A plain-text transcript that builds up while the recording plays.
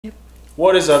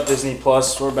What is up, Disney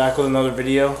Plus? We're back with another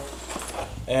video,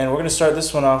 and we're gonna start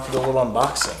this one off with a little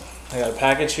unboxing. I got a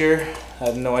package here. I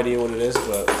have no idea what it is,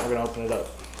 but we're gonna open it up.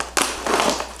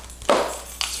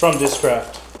 It's from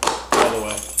Discraft, by the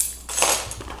way.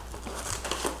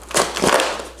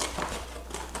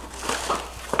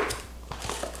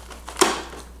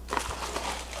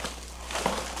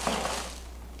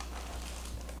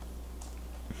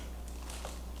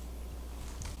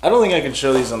 I don't think I can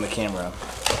show these on the camera,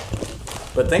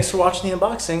 but thanks for watching the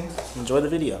unboxing. Enjoy the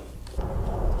video.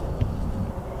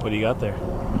 What do you got there?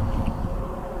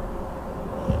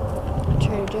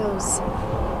 Trader Joe's.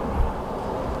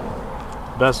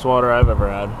 Best water I've ever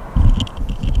had.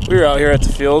 We're out here at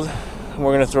the field, and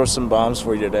we're gonna throw some bombs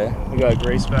for you today. We got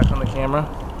Grace back on the camera.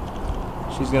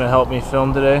 She's gonna help me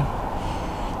film today.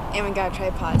 And we got a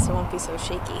tripod, so it won't be so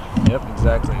shaky. Yep,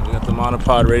 exactly. We got the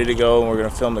monopod ready to go, and we're gonna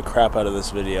film the crap out of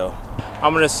this video.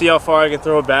 I'm gonna see how far I can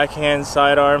throw a backhand,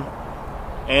 sidearm,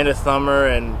 and a thumber,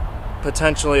 and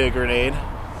potentially a grenade.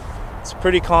 It's a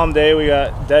pretty calm day. We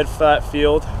got dead flat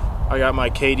field. I got my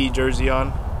KD jersey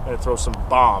on. I'm gonna throw some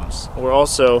bombs. We're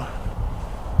also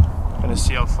gonna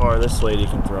see how far this lady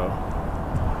can throw.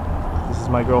 This is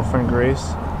my girlfriend,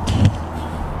 Grace.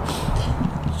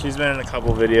 She's been in a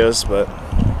couple videos, but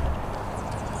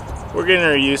we're getting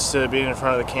her used to being in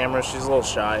front of the camera. She's a little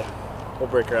shy. We'll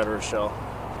break her out of her shell.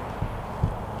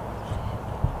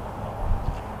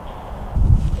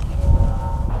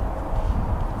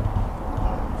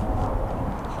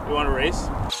 You want to race?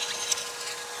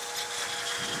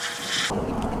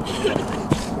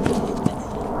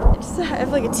 I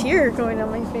have like a tear going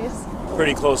down my face.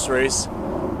 Pretty close race.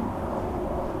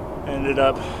 Ended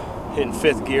up hitting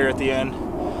 5th gear at the end.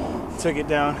 Took it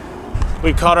down.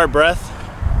 We caught our breath,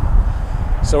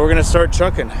 so we're gonna start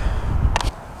chucking.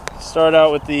 Start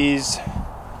out with these.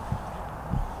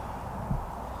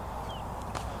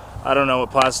 I don't know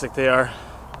what plastic they are,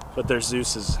 but they're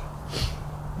Zeus's.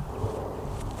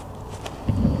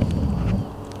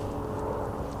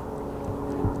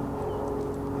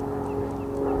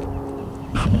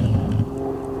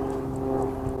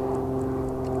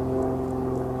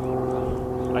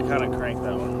 I kind of cranked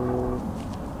that one.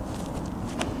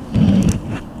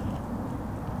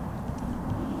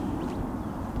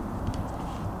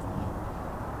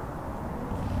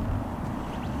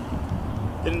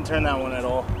 Didn't turn that one at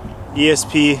all.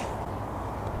 ESP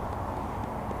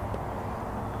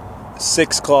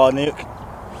 6 claw nuke.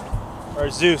 Or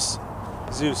Zeus,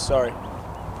 sorry.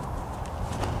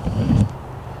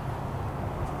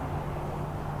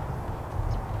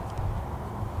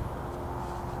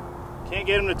 Can't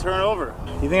get him to turn over.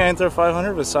 You think I can throw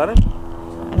 500 with sidearm?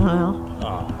 I don't know.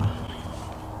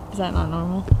 Oh. Is that not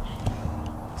normal?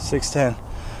 610.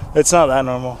 It's not that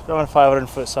normal. Throwing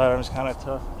 500-foot sidearm is kind of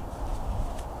tough.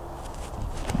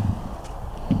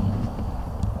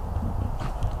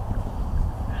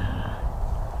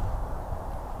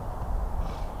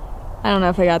 I don't know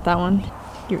if I got that one.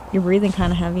 You're breathing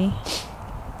kind of heavy.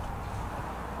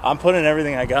 I'm putting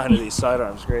everything I got into these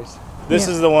sidearms, Grace. This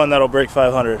is the one that'll break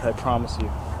 500, I promise you.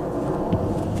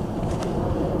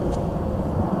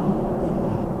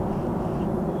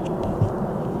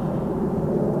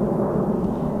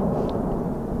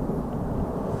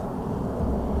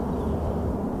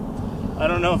 I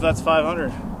don't know if that's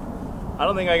 500. I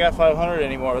don't think I got 500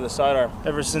 anymore with the sidearm,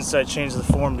 ever since I changed the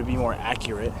form to be more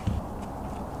accurate.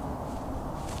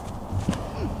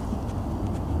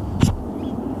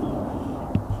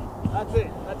 That's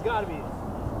it. That's gotta be it.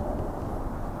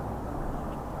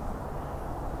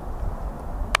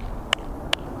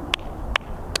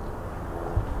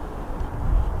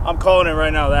 I'm calling it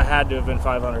right now. That had to have been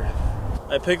 500.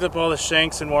 I picked up all the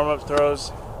shanks and warm-up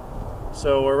throws.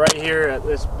 So we're right here at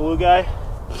this blue guy.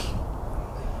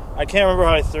 I can't remember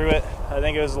how I threw it. I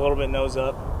think it was a little bit nose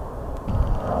up.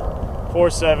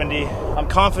 470. I'm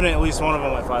confident at least one of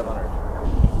them went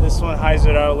 500. This one highs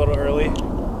it out a little early.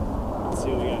 Let's see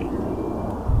what we got here.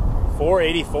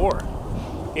 484.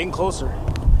 Getting closer.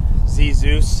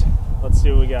 Zeus. Let's see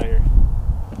what we got here.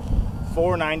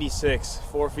 496.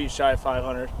 4 feet shy of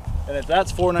 500. And if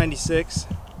that's 496,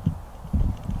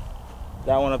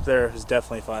 that one up there is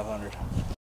definitely 500.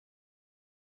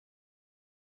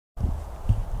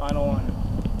 Final one.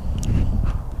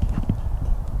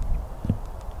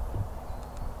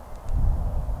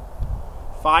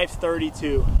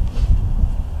 532.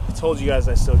 I told you guys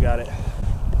I still got it.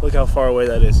 Look how far away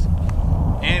that is.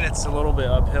 And it's a little bit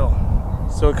uphill.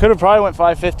 So it could have probably went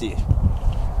 550.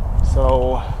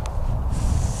 So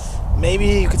maybe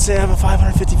you could say I have a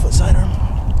 550-foot sidearm.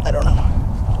 I don't know.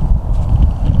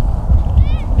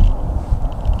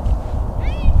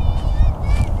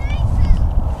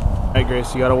 All right,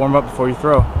 Grace, you gotta warm up before you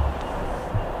throw.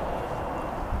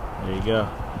 There you go.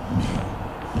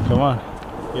 Come on,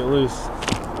 get loose.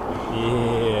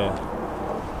 Yeah.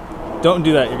 Don't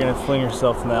do that, you're gonna fling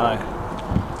yourself in the eye.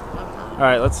 All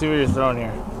right, let's see what you're throwing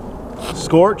here.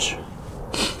 Scorch,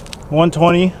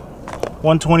 120,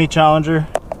 120 Challenger,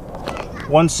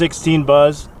 116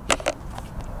 Buzz,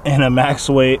 and a max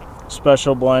weight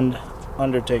special blend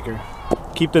Undertaker.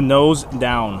 Keep the nose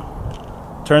down.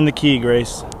 Turn the key,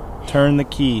 Grace. Turn the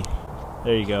key.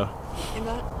 There you go. And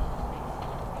that?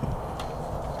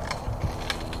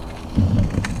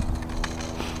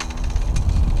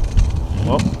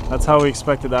 Well, that's how we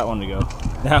expected that one to go.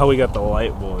 Now we got the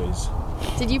light boys.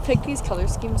 Did you pick these color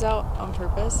schemes out on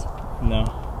purpose? No.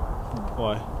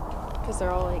 Why? Because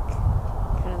they're all like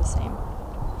kind of the same.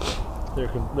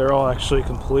 They're all actually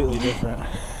completely different.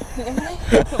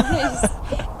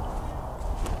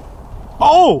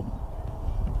 Oh!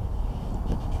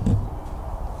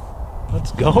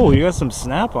 Let's go. You got some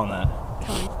snap on that.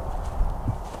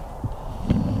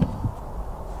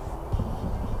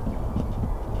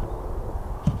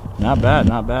 Not bad,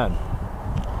 not bad.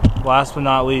 Last but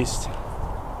not least,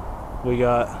 we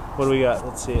got, what do we got?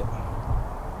 Let's see it.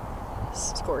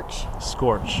 Scorch.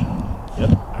 Scorch.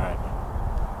 Yep. Alright.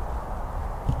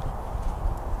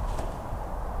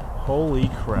 Holy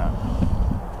crap.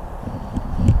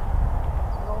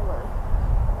 Roller.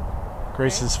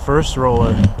 Grace's first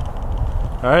roller.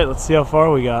 Alright, let's see how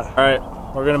far we got. Alright,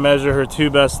 we're gonna measure her 2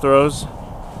 best throws.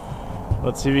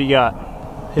 Let's see what you got.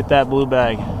 Hit that blue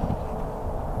bag.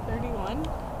 31?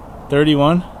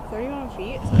 31? 31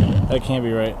 feet? That can't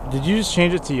be right. Did you just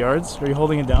change it to yards? Are you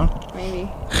holding it down? Maybe.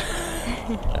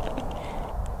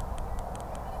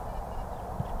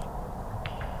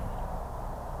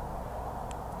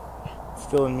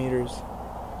 Still in meters.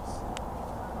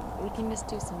 We can just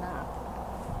do some math.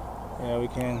 Yeah, we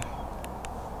can.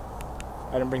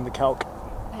 I didn't bring the calc.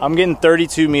 I'm getting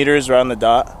 32 meters around the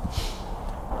dot.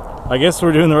 I guess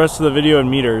we're doing the rest of the video in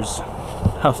meters.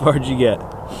 How far did you get?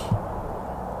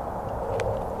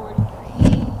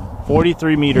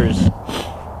 43 meters.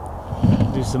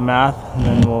 Do some math and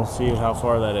then we'll see how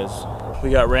far that is. We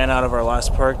got ran out of our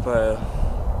last park by a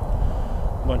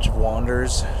bunch of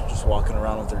wanderers just walking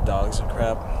around with their dogs and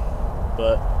crap.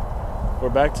 But we're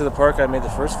back to the park I made the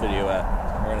first video at.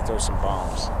 We're gonna throw some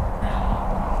bombs.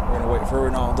 We're gonna wait for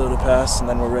Ronaldo to pass and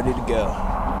then we're ready to go.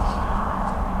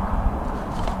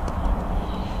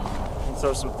 And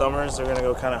throw some thumbers, they're gonna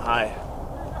go kind of high.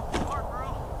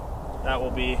 That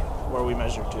will be where we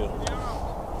measure to.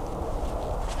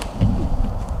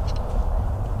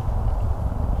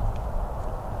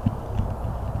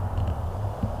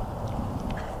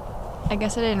 I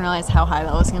guess I didn't realize how high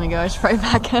that was going to go. I should probably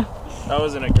back up. That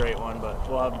wasn't a great one, but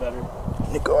we'll have better.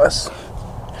 Nicholas.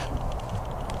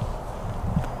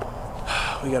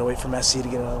 We gotta wait for Messi to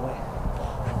get out of the way.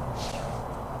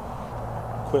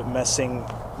 Quit messying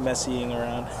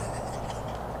around.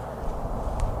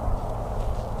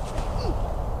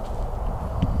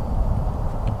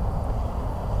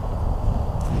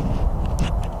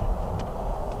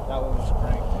 That one was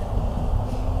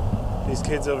pranked. These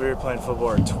kids over here playing football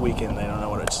are tweaking. They don't know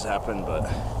what just happened, but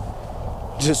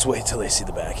just wait till they see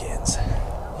the backhands.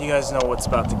 You guys know what's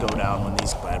about to go down when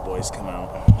these bad boys come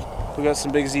out. We got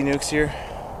some big Z nukes here.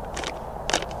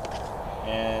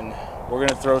 And we're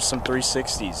gonna throw some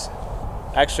 360s.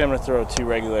 Actually, I'm gonna throw 2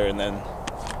 regular and then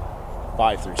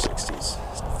 5 360s.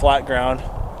 Flat ground,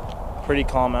 pretty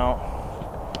calm out.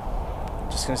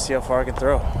 Just gonna see how far I can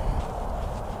throw.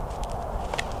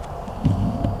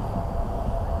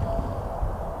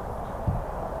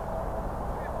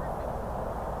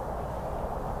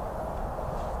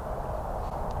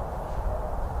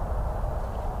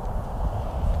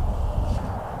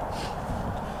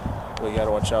 We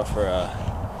gotta watch out for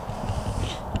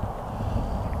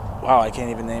wow, I can't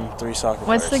even name 3 soccer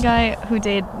What's players. the guy who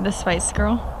dated the Spice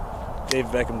Girl? Dave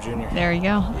Beckham Jr. There you go.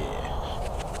 Yeah.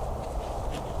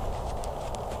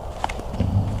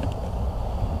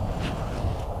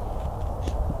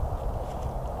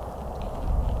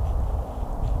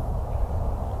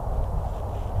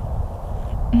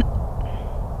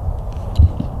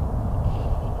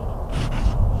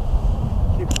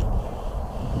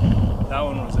 That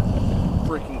one was a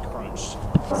freaking crunch.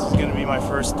 This is gonna be my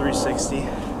first 360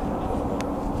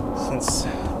 since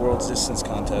World's Distance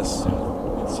Contest.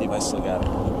 Let's see if I still got it.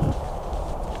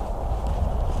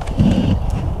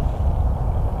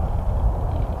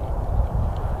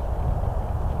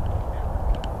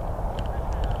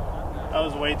 That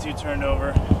was way too turned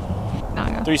over. No,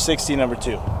 go. 360 number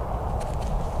 2.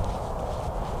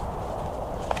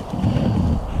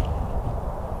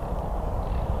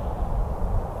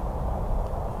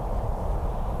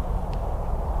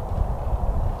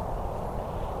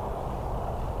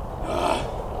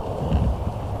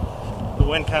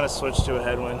 wind kind of switched to a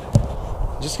headwind.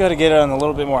 Just got to get it on a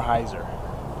little bit more hyzer.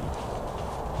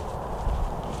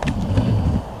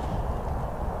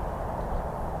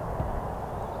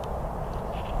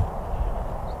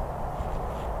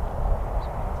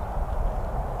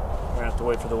 We're gonna have to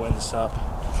wait for the wind to stop.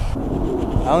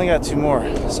 I only got 2 more,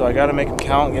 so I got to make them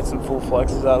count and get some full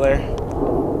flexes out there.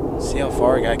 See how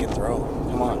far a guy can throw.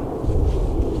 Come on.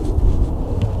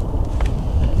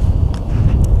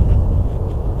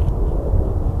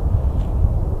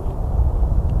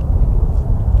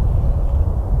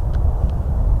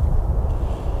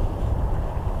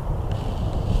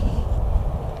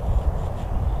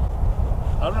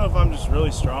 I don't know if I'm just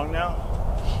really strong now,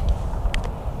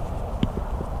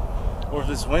 or if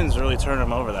this wind's really turning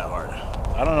them over that hard.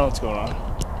 I don't know what's going on.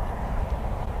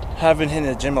 Have been hitting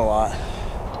the gym a lot.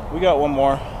 We got 1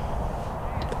 more.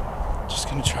 Just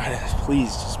gonna try to,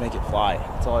 please, just make it fly.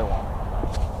 That's all I want.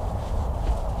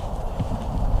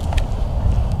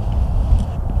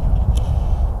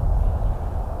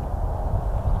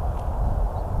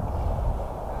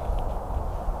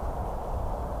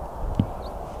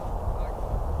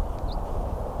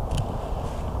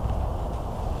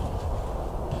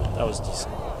 That was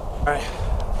decent. All right,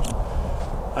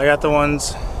 I got the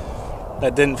ones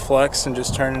that didn't flex and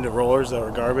just turned into rollers that were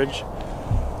garbage.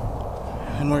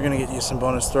 And we're gonna get you some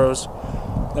bonus throws.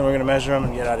 Then we're gonna measure them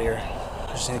and get out of here.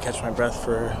 I just need to catch my breath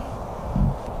for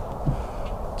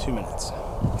 2 minutes.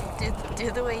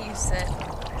 Do the way you sit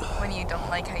when you don't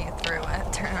like how you throw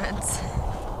at tournaments.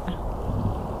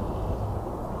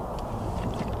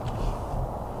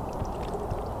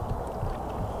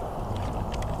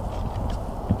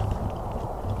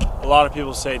 A lot of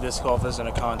people say disc golf isn't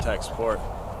a contact sport.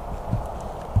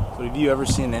 But have you ever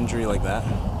seen an injury like that?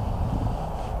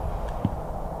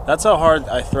 That's how hard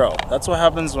I throw. That's what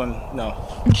happens when, no.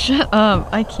 Shut up,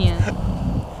 I can't.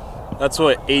 That's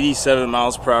what 87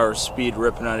 miles per hour speed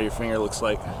ripping out of your finger looks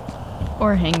like.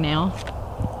 Or a hangnail.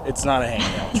 It's not a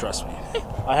hangnail, trust me.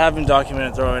 I have been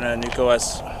documented throwing a Nuke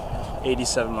OS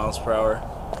 87 miles per hour.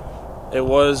 It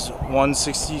was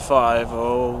 165,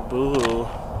 oh boo-hoo.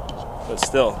 But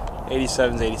still,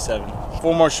 87's 87.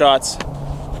 4 more shots.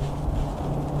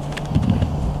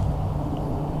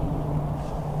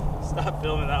 Stop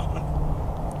filming that one.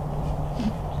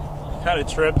 Kind of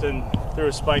tripped and threw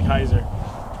a spike hyzer.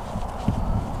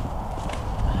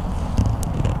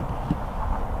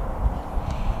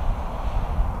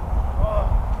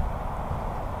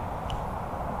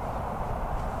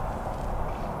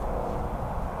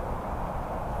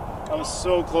 I was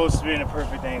so close to being a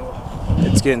perfect angle.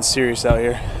 It's getting serious out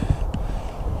here.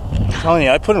 I'm telling you,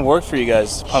 I put in work for you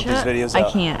guys to pump these videos out.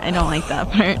 I can't. I don't like that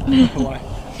part. Why?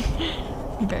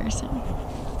 Embarrassing.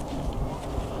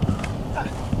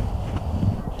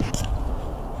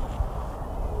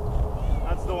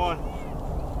 That's the one.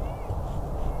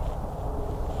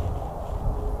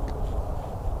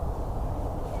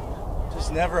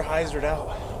 Just never hyzered out.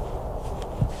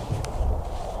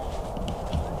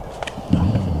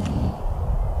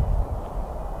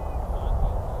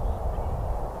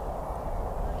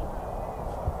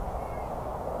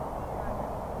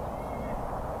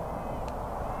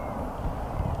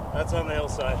 That's on the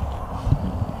hillside.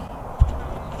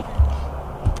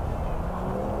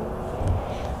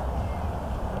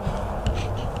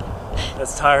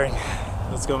 That's tiring.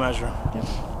 Let's go measure them. Yep.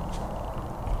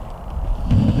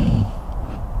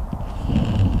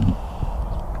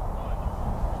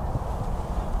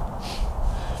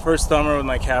 First thumber with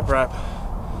my cap wrap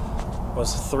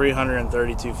was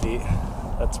 332 feet.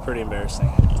 That's pretty embarrassing.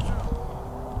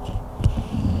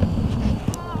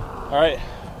 All right,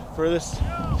 furthest.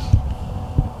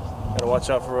 Gotta watch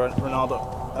out for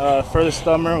Ronaldo. Furthest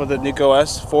thumber with a Nuke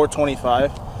OS,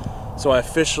 425. So I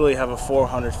officially have a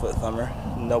 400-foot thumber.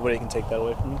 Nobody can take that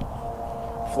away from me.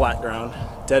 Flat ground,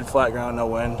 dead flat ground, no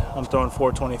wind. I'm throwing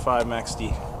 425 max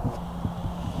D.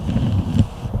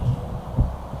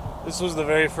 This was the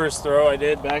very first throw I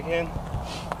did backhand,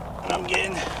 and I'm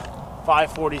getting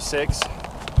 546.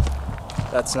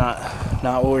 That's not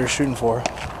what we were shooting for.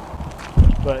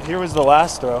 But here was the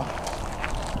last throw.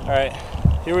 All right,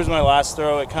 here was my last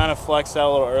throw. It kind of flexed out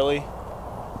a little early.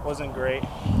 Wasn't great.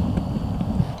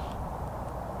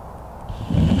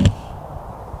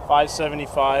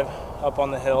 575 up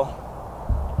on the hill.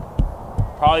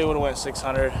 Probably would have went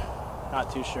 600.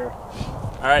 Not too sure.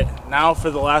 All right, now for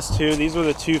the last two. These were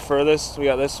the two furthest. We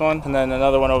got this one, and then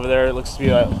another one over there. It looks to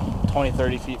be like 20,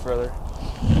 30 feet further.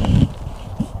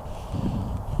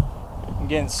 I'm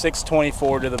getting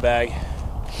 624 to the bag.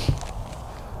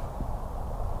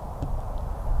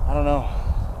 I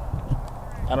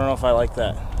don't know if I like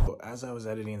that. as I was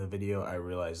editing the video, I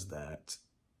realized that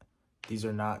these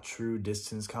are not true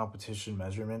distance competition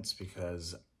measurements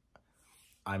because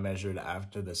I measured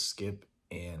after the skip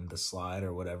and the slide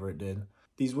or whatever it did.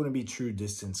 These wouldn't be true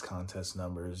distance contest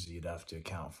numbers. You'd have to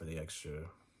account for the extra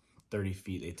 30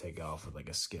 feet they take off with like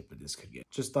a skip that this could get.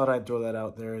 Just thought I'd throw that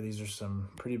out there. These are some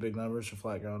pretty big numbers for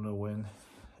flat ground no wind,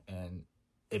 and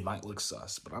it might look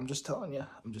sus, but I'm just telling you.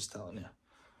 I'm just telling you.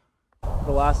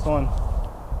 The last one,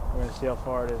 we're gonna see how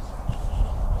far it is.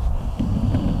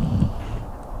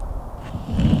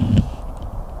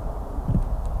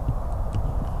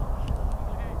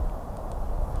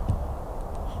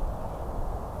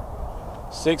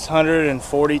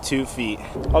 ...642 feet.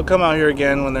 I'll come out here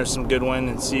again when there's some good wind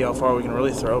and see how far we can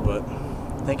really throw, but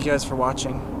thank you guys for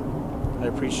watching. I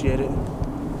appreciate it.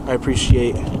 I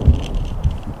appreciate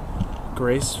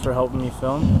Grace for helping me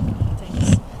film.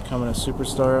 Thanks. Becoming a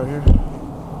superstar out here.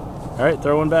 All right,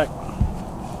 throw one back.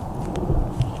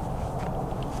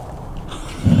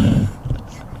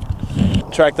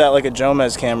 Track that like a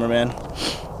Jomez cameraman.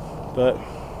 But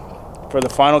for the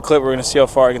final clip, we're gonna see how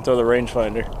far I can throw the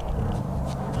rangefinder.